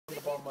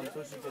The ball month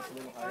so she gets a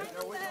little higher.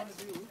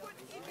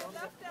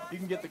 You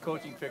can get the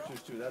coaching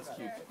pictures too. That's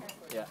cute.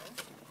 Yeah.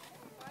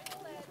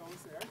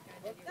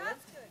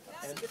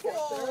 And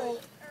pull.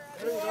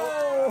 There you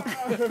go.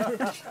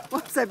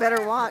 Whoops! I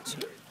better watch.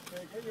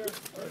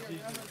 She's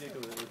just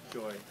giggling with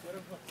joy.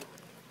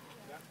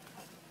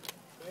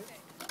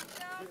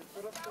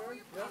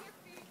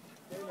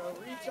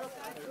 Reach up.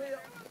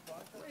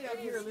 Way up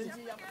here,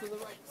 Lindsay, up to the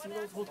right. See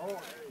those holes?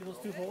 See those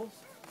two holes?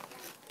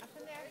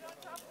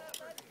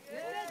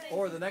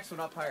 Or the next one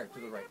up higher, to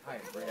the right.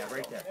 Higher. Yeah,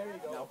 right there.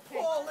 Now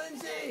pull,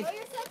 Lindsay!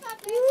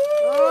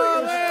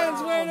 Oh,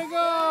 Linz, way to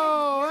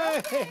go!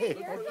 Hey!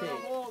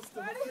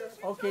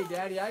 Okay,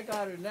 Daddy, I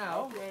got her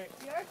now.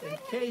 In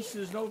case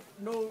there's no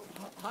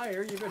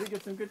higher, you're going to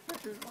get some good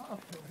pictures.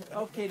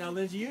 Okay, now,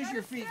 Lindsay, use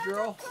your feet,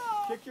 girl.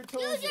 Kick your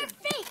toes Use your in.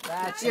 feet.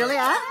 That's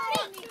Julia?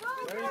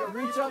 There you go.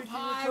 Reach up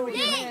high with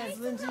your hands,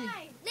 Lindsay. Linz,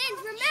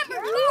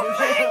 remember,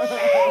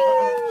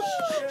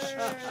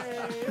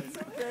 It's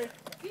okay.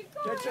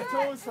 Get your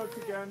toes hooked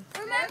again.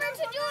 remember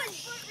to do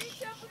it.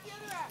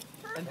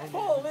 And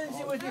pull,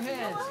 Lindsay, with your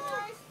hands.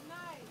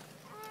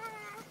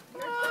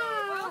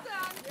 Well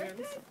done. Hands.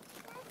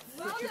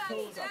 Well Put your done.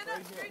 toes up Stand right up,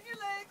 here. straighten your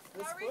legs.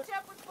 This Now reach foot,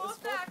 up with both this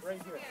foot, backs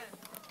right here. again.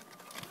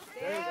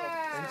 There you go.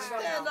 Yeah.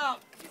 Stand up.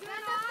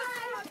 Stand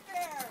up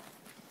there.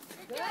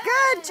 Good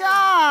There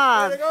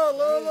job. you go,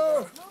 Lulu.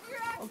 Move your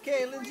axe.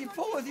 Okay, Lindsay,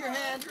 pull with your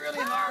hands really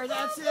hard.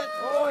 That's it.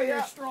 Oh, You're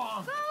yeah.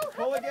 strong.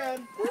 Pull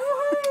again.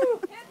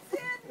 Hips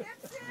in,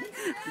 hips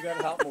in. You got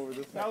to help me over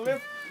this. Now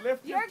lift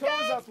your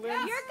toes up,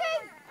 Linz. You're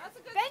good. That's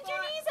a good Bend your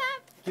spot. knees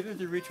up. Get her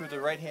to reach with the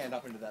right hand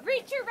up into that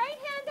Reach your right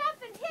hand up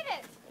and hit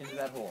it. into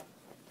that hole.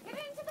 Get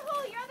it into the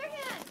hole. Your other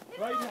hand. Hit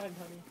Right it up. hand,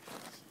 honey.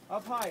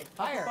 Up high.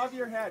 Higher. Up above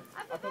your head.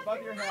 Up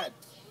above your head.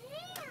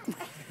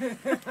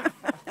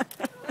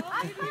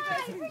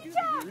 Reach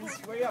up.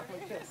 Reach way up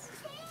like this.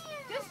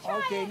 Just try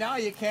Okay, it. now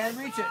you can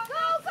reach it. Go,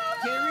 go,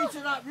 Okay, go. reach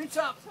it up. Reach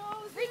up.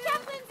 Reach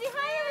up, Lindsay.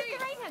 Higher with your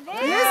right hand. There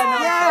Use, you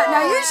yeah.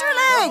 Now use your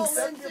legs.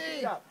 Step your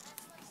feet up.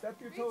 Step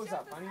your toes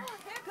up, honey.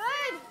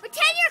 Good.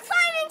 Pretend you're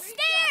climbing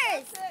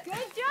stairs.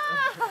 Good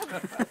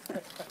job.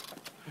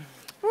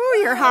 Ooh,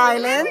 you're high,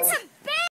 Linz.